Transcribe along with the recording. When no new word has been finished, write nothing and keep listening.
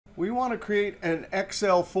We want to create an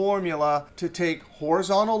Excel formula to take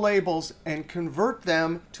horizontal labels and convert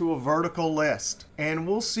them to a vertical list. And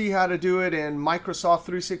we'll see how to do it in Microsoft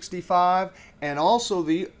 365 and also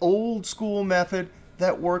the old school method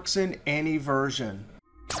that works in any version.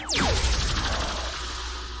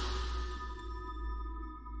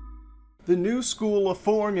 The new school of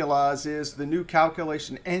formulas is the new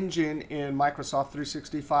calculation engine in Microsoft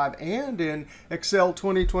 365 and in Excel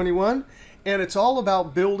 2021. And it's all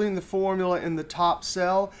about building the formula in the top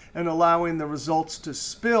cell and allowing the results to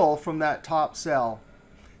spill from that top cell.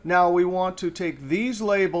 Now we want to take these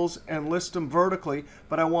labels and list them vertically,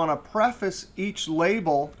 but I want to preface each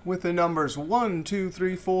label with the numbers 1, 2,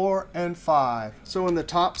 3, 4, and 5. So in the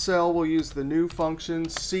top cell, we'll use the new function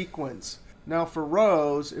sequence. Now for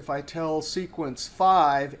rows, if I tell sequence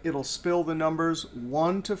 5, it'll spill the numbers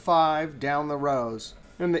 1 to 5 down the rows.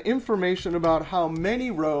 And the information about how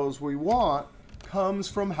many rows we want comes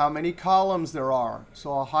from how many columns there are.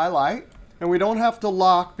 So I'll highlight. And we don't have to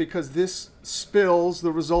lock because this spills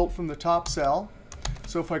the result from the top cell.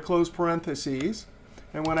 So if I close parentheses,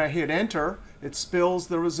 and when I hit Enter, it spills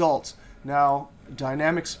the results. Now,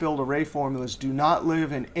 dynamic spilled array formulas do not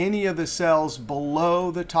live in any of the cells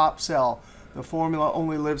below the top cell. The formula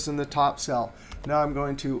only lives in the top cell. Now I'm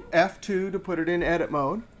going to F2 to put it in edit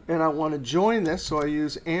mode. And I want to join this, so I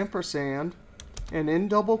use ampersand, and in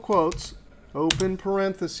double quotes, open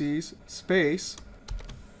parentheses, space,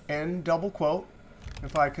 end double quote.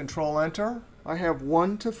 If I Control-Enter, I have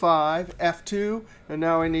 1 to 5, F2, and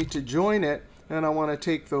now I need to join it. And I want to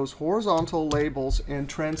take those horizontal labels and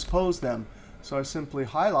transpose them. So I simply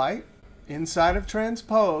highlight, inside of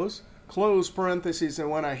transpose, close parentheses, and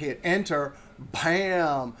when I hit Enter,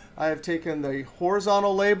 bam! I have taken the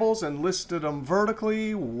horizontal labels and listed them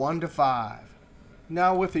vertically 1 to 5.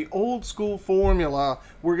 Now with the old school formula,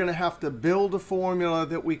 we're going to have to build a formula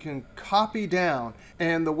that we can copy down.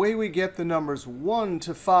 And the way we get the numbers 1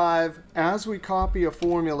 to 5 as we copy a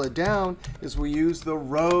formula down is we use the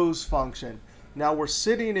rows function. Now we're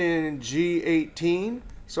sitting in G18,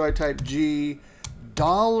 so I type G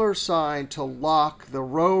 $ to lock the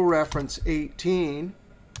row reference 18,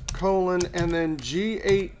 colon, and then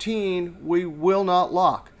G18 we will not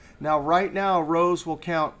lock. Now right now rows will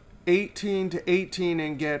count 18 to 18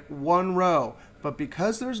 and get 1 row. But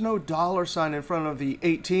because there's no $ in front of the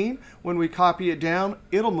 18, when we copy it down,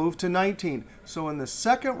 it'll move to 19. So in the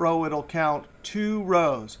second row, it'll count 2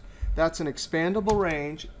 rows. That's an expandable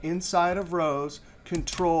range inside of rows.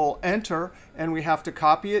 Control-Enter, and we have to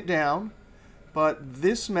copy it down. But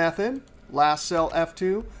this method, last cell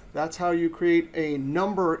F2, that's how you create a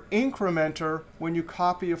number incrementer when you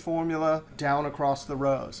copy a formula down across the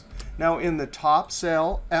rows. Now in the top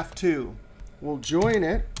cell, F2, we'll join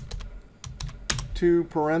it to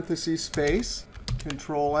parentheses space,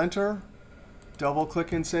 Control-Enter,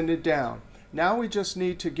 double-click and send it down. Now we just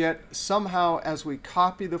need to get somehow, as we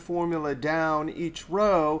copy the formula down each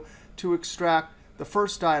row, to extract the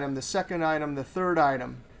first item, the second item, the third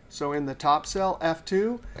item. So in the top cell,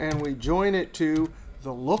 F2, and we join it to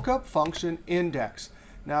the lookup function index.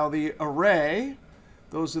 Now the array,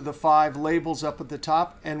 those are the 5 labels up at the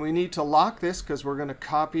top. And we need to lock this because we're going to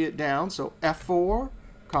copy it down. So F4,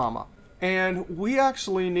 comma. And we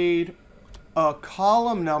actually need a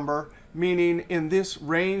column number, meaning in this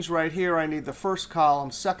range right here, I need the first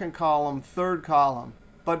column, second column, third column.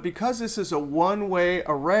 But because this is a one-way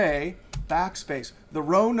array, backspace, the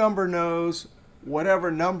row number knows whatever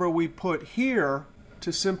number we put here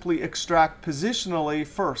to simply extract positionally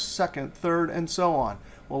first, second, third, and so on.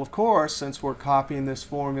 Well, of course, since we're copying this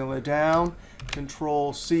formula down,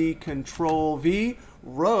 Control-C, Control-V,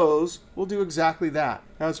 rows will do exactly that.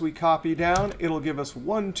 As we copy down, it'll give us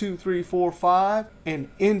 1, 2, 3, 4, 5, and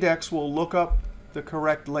index will look up the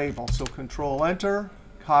correct label. So Control-Enter,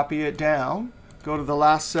 copy it down, go to the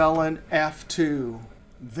last cell and F2.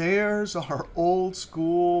 There's our old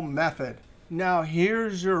school method. Now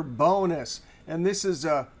here's your bonus. And this is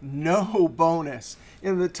a no bonus.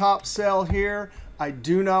 In the top cell here, I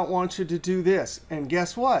do not want you to do this. And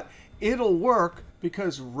guess what? It'll work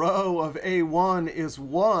because row of A1 is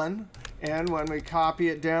 1. And when we copy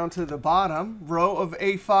it down to the bottom, row of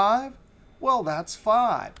A5, well, that's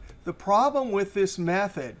 5. The problem with this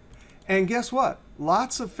method, and guess what?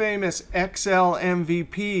 Lots of famous Excel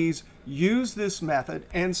MVPs use this method,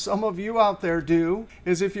 and some of you out there do,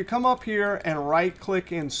 is if you come up here and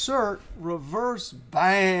right-click Insert, reverse,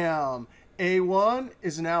 bam, A1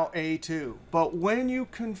 is now A2. But when you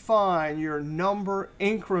confine your number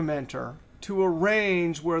incrementer to a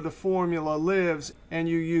range where the formula lives and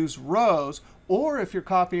you use rows, or if you're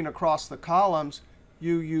copying across the columns,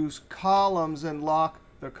 you use columns and lock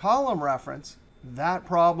the column reference, that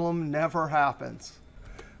problem never happens.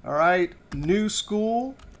 All right, new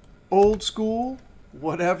school, old school,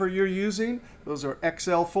 whatever you're using, those are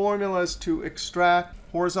Excel formulas to extract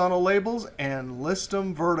horizontal labels and list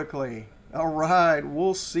them vertically. All right,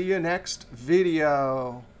 we'll see you next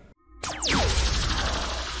video.